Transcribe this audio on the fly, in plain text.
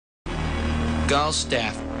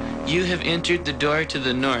Gallstaff, you have entered the door to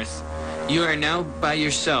the north. You are now by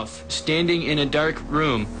yourself, standing in a dark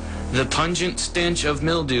room. The pungent stench of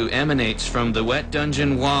mildew emanates from the wet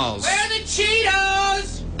dungeon walls. Where are the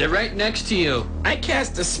Cheetos? They're right next to you. I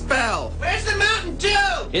cast a spell. Where's the Mountain Dew?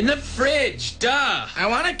 In the fridge, duh! I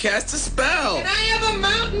want to cast a spell. Can I have a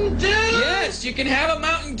Mountain Dew? Yes, you can have a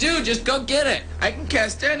Mountain Dew. Just go get it. I can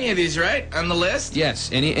cast any of these, right? On the list? Yes,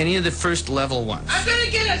 any of the first level ones. I'm gonna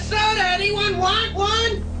get a soda. Anyone want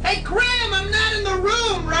one? Hey, Graham, I'm not in the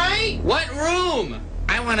room, right? What room?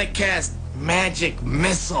 I want to cast Magic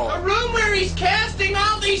Missile. A room where he's casting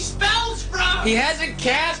all these spells from. He hasn't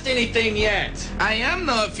cast anything yet. I am,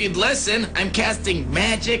 though, if you'd listen. I'm casting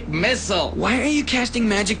Magic Missile. Why are you casting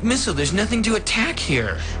Magic Missile? There's nothing to attack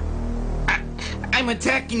here. I'm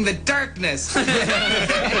attacking the darkness.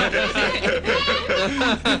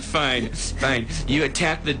 Fine. You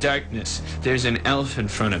attack the darkness. There's an elf in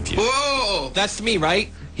front of you. Whoa! That's me, right?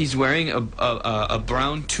 He's wearing a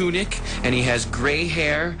brown tunic, and he has gray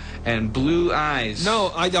hair and blue eyes.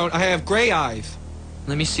 No, I don't. I have gray eyes.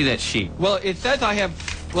 Let me see that sheet. Well, it says I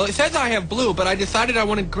have blue, but I decided I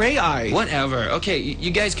wanted gray eyes. Whatever. Okay,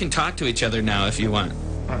 you guys can talk to each other now if you want.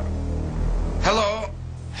 Hello.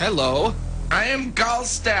 Hello. I am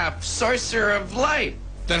Gallstaff, Sorcerer of Light.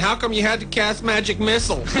 Then how come you had to cast Magic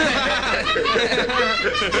Missile?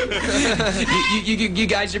 You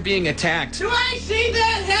guys are being attacked. Do I see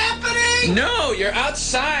that happening? No, you're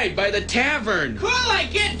outside by the tavern. Cool, I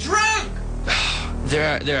get drunk.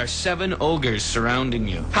 There are 7 ogres surrounding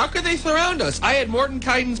you. How could they surround us? I had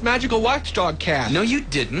Mordenkainen's magical watchdog cast. No, you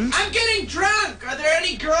didn't. I'm getting drunk. Are there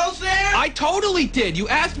any girls there? I totally did. You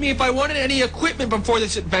asked me if I wanted any equipment before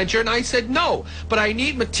this adventure, and I said no. But I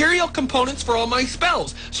need material components for all my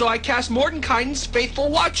spells, so I cast Mordenkainen's faithful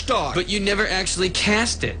watchdog. But you never actually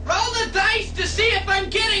cast it. Roll the dice to see if I'm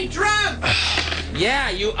getting drunk. Yeah,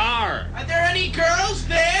 you are. Are there any girls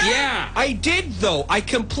there? Yeah. I did, though. I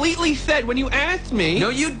completely said when you asked me. No,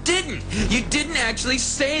 you didn't. You didn't actually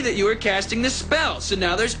say that you were casting the spell. So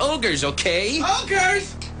now there's ogres, okay?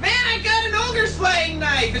 Ogres? Man, I got an ogre slaying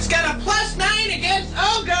knife. It's got a +9 against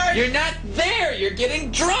ogres. You're not there. You're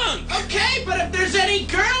getting drunk. Okay, but if there's any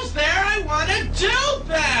girls there, I want to do